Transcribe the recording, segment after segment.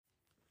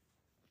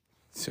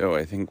So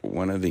I think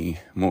one of the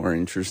more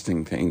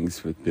interesting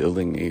things with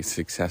building a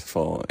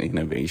successful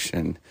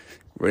innovation,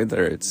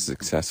 whether it's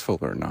successful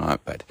or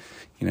not, but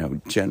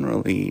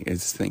generally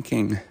is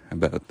thinking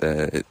about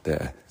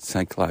the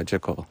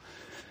psychological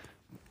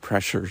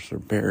pressures or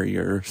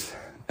barriers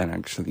that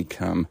actually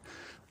come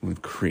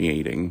with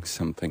creating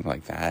something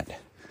like that.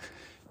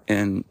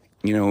 And,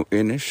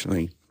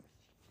 initially,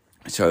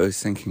 so I was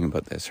thinking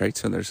about this, right?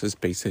 So there's this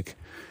basic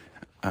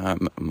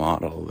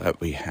model that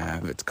we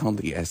have. It's called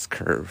the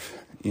S-curve.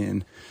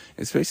 And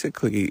it's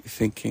basically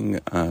thinking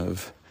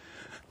of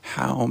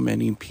how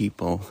many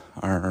people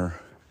are,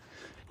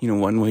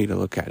 one way to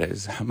look at it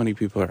is how many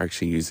people are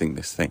actually using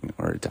this thing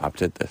or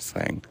adopted this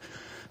thing.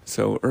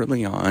 So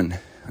early on,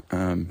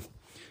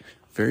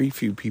 very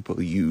few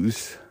people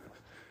use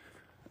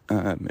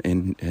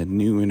in a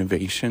new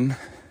innovation.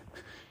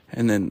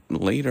 And then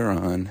later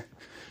on,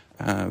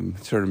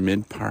 sort of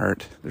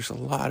mid-part, there's a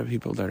lot of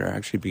people that are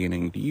actually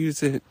beginning to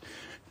use it.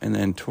 And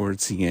then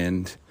towards the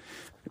end,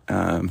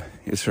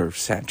 it sort of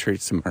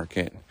saturates the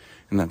market,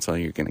 and that's all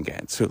you're going to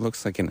get. So it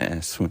looks like an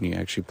S when you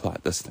actually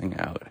plot this thing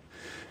out.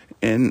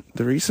 And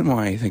the reason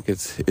why I think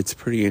it's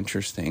pretty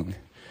interesting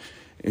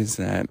is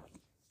that,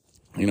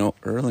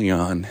 early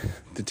on,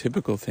 the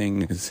typical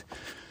thing is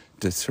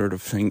to sort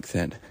of think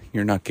that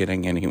you're not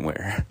getting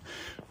anywhere,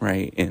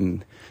 right?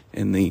 And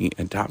the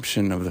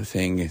adoption of the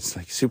thing is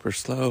like super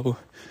slow.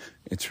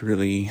 It's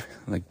really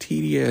like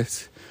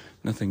tedious.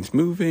 Nothing's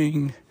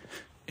moving.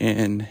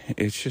 And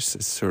it's just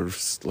a sort of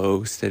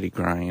slow, steady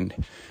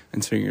grind.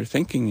 And so you're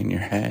thinking in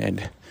your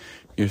head,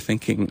 you're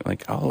thinking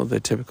like all of the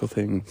typical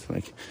things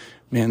like,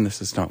 man,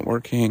 this is not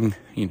working.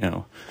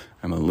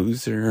 I'm a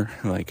loser,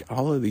 like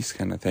all of these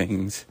kind of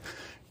things.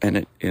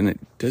 And it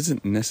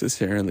doesn't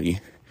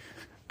necessarily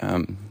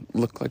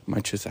look like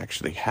much is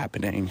actually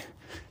happening.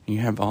 You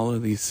have all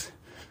these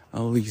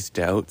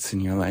doubts,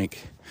 and you're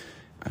like,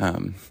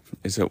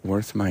 is it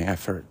worth my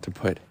effort to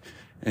put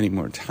any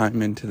more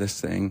time into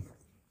this thing?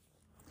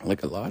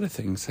 Like a lot of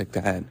things like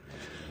that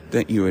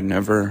you would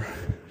never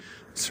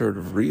sort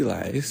of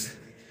realize.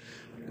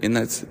 And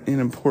that's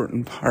an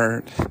important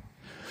part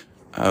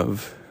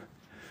of,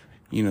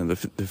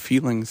 the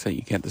feelings that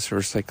you get, the sort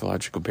of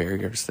psychological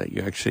barriers that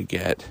you actually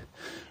get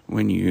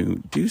when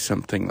you do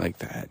something like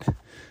that.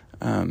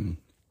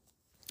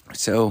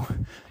 So,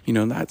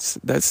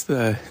 that's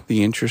the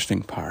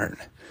interesting part.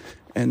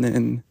 And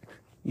then,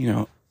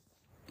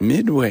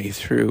 midway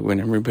through when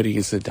everybody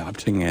is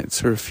adopting it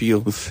sort of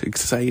feels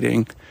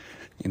exciting,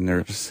 and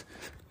there's,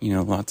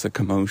 lots of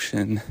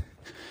commotion,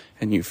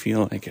 and you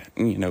feel like,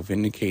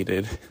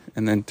 vindicated.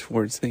 And then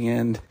towards the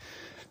end,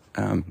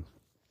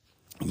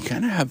 you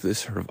kind of have this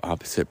sort of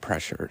opposite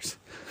pressures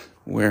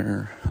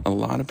where a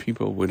lot of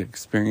people would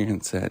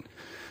experience that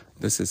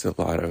this is a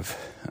lot of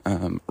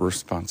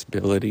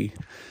responsibility,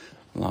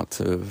 lots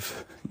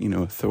of,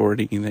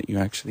 authority that you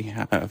actually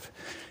have.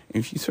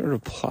 If you sort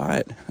of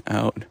plot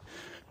out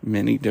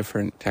many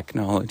different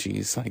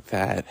technologies like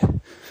that,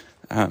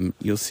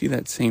 you'll see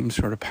that same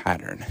sort of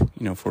pattern.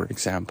 For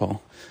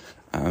example,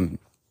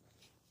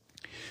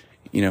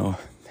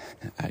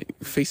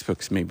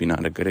 Facebook's maybe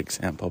not a good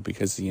example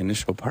because the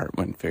initial part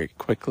went very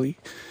quickly,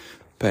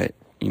 but,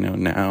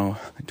 now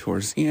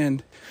towards the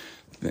end,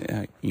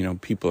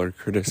 people are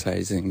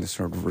criticizing the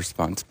sort of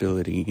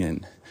responsibility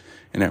and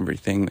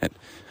everything that,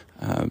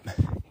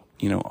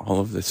 all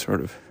of the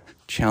sort of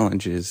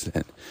challenges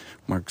that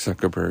Mark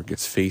Zuckerberg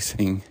is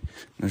facing.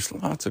 There's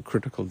lots of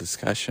critical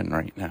discussion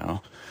right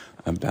now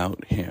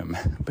about him.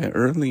 But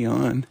early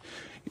on,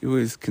 it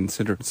was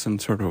considered some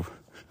sort of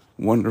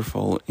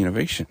wonderful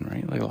innovation,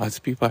 right? Like lots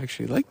of people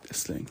actually like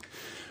this thing.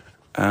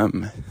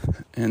 And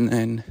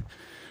then,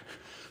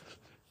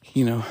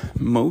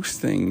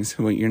 most things,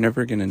 what you're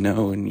never going to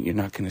know, and you're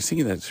not going to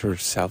see that sort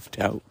of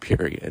self-doubt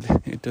period.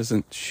 It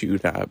doesn't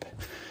shoot up.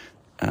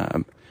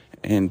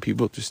 And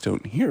people just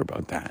don't hear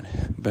about that.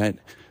 But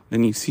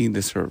then you see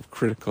this sort of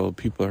critical,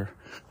 people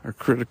are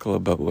critical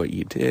about what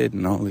you did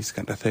and all these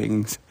kind of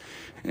things.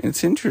 And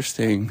it's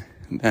interesting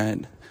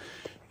that,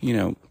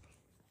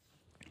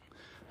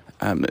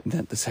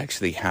 that this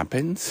actually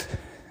happens.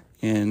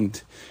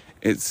 And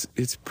it's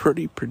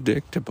pretty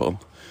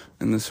predictable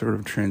in the sort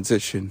of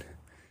transition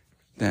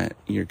that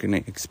you're going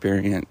to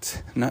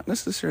experience. Not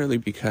necessarily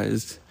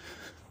because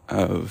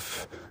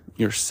of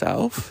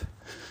yourself,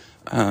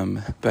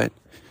 but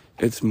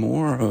it's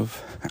more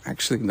of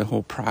actually the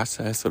whole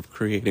process of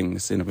creating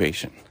this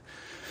innovation.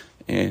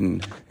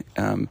 And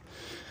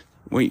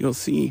what you'll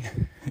see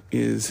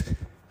is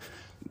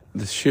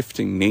the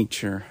shifting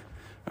nature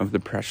of the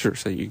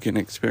pressures that you can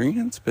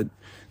experience, but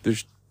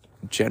there's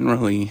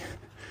generally,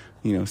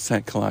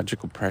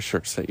 psychological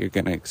pressures that you're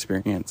going to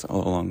experience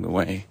all along the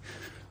way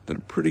that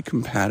are pretty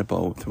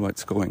compatible with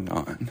what's going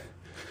on.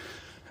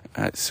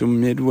 So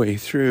midway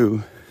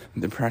through,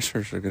 the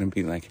pressures are going to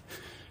be like,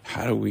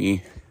 how do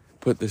we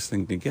put this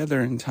thing together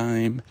in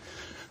time?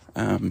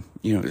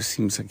 It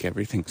seems like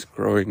everything's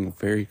growing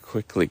very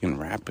quickly and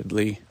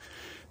rapidly.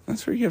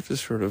 That's where you have to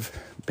sort of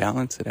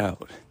balance it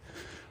out,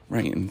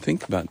 right? And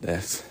think about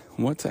this.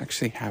 What's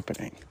actually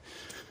happening?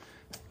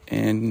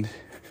 and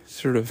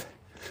sort of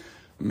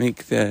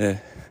make the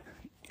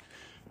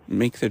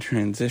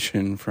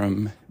transition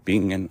from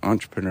being an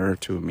entrepreneur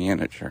to a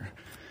manager.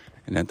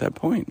 And at that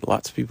point,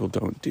 lots of people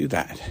don't do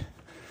that.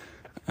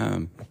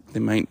 They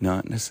might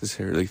not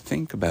necessarily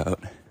think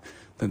about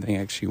that they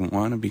actually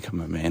want to become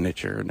a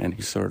manager in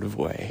any sort of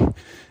way,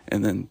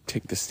 and then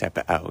take the step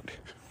out.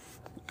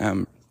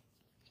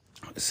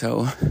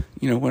 So,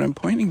 what I'm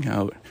pointing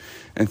out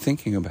and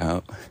thinking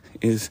about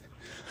is,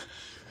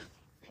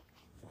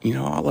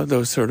 all of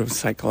those sort of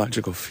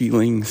psychological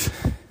feelings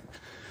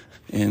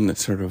and the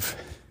sort of,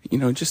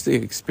 just the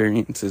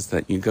experiences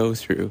that you go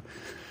through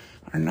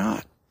are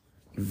not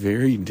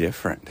very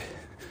different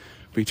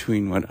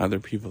between what other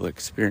people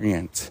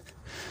experience.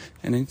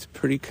 And it's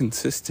pretty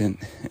consistent,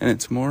 and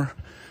it's more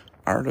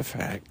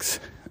artifacts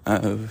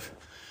of,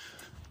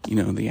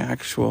 the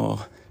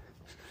actual,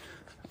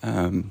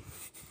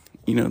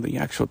 the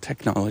actual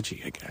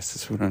technology, I guess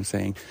is what I'm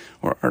saying,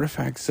 or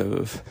artifacts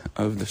of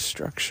the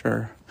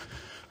structure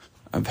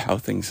of how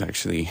things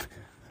actually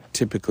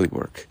typically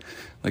work,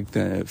 like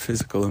the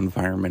physical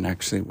environment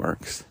actually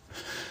works.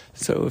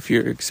 So if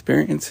you're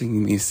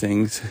experiencing these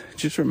things,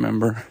 just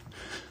remember,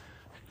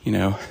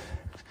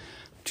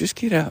 just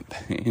get up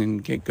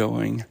and get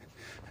going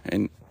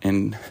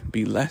and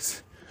be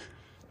less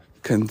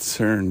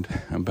concerned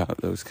about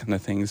those kind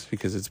of things,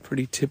 because it's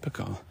pretty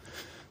typical,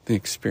 the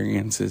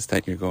experiences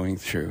that you're going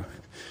through.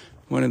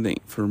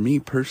 For me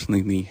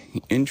personally, the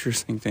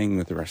interesting thing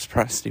with the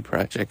Reciprocity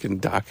Project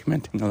and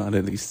documenting a lot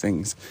of these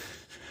things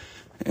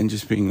and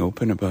just being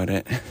open about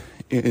it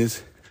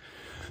is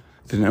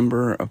the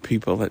number of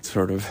people that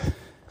sort of,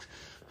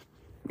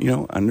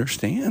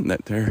 understand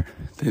that that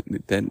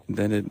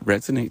it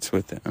resonates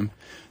with them.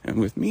 And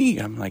with me,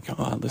 I'm like,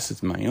 oh, this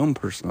is my own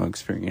personal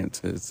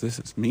experiences. This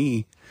is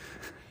me.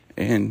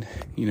 And,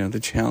 the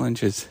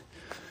challenge is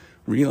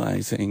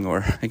realizing,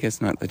 or I guess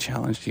not the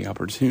challenge, the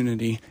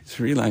opportunity is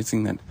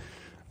realizing that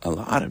a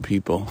lot of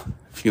people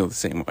feel the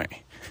same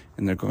way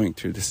and they're going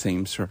through the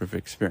same sort of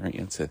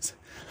experiences.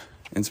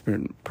 And it's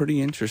been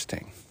pretty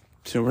interesting.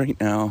 So right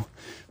now,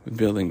 with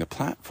building the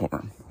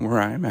platform, where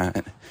I'm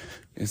at,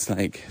 it's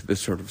like the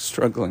sort of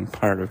struggling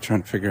part of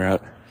trying to figure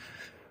out,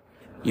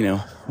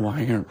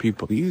 why aren't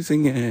people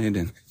using it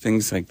and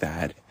things like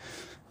that.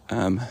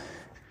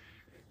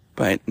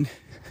 But,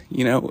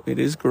 it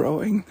is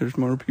growing. There's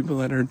more people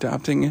that are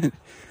adopting it,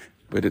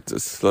 but it's a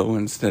slow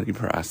and steady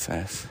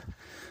process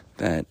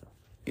that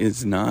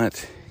is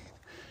not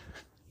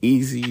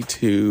easy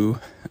to,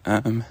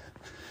 I'm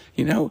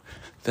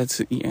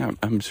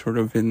sort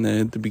of in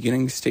the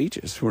beginning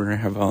stages where I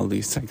have all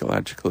these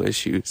psychological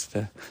issues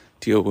to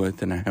deal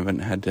with, and I haven't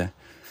had to,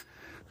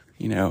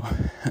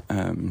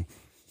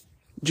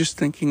 just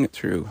thinking it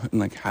through and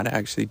like how to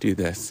actually do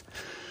this,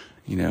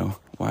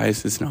 why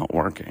is this not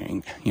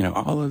working?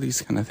 All of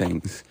these kind of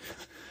things.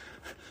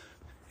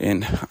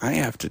 And I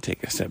have to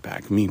take a step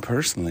back, me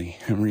personally,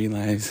 and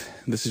realize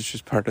this is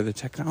just part of the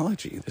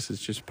technology. This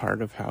is just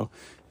part of how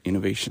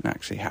innovation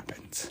actually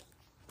happens.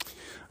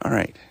 All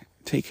right.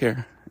 Take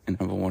care and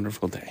have a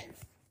wonderful day.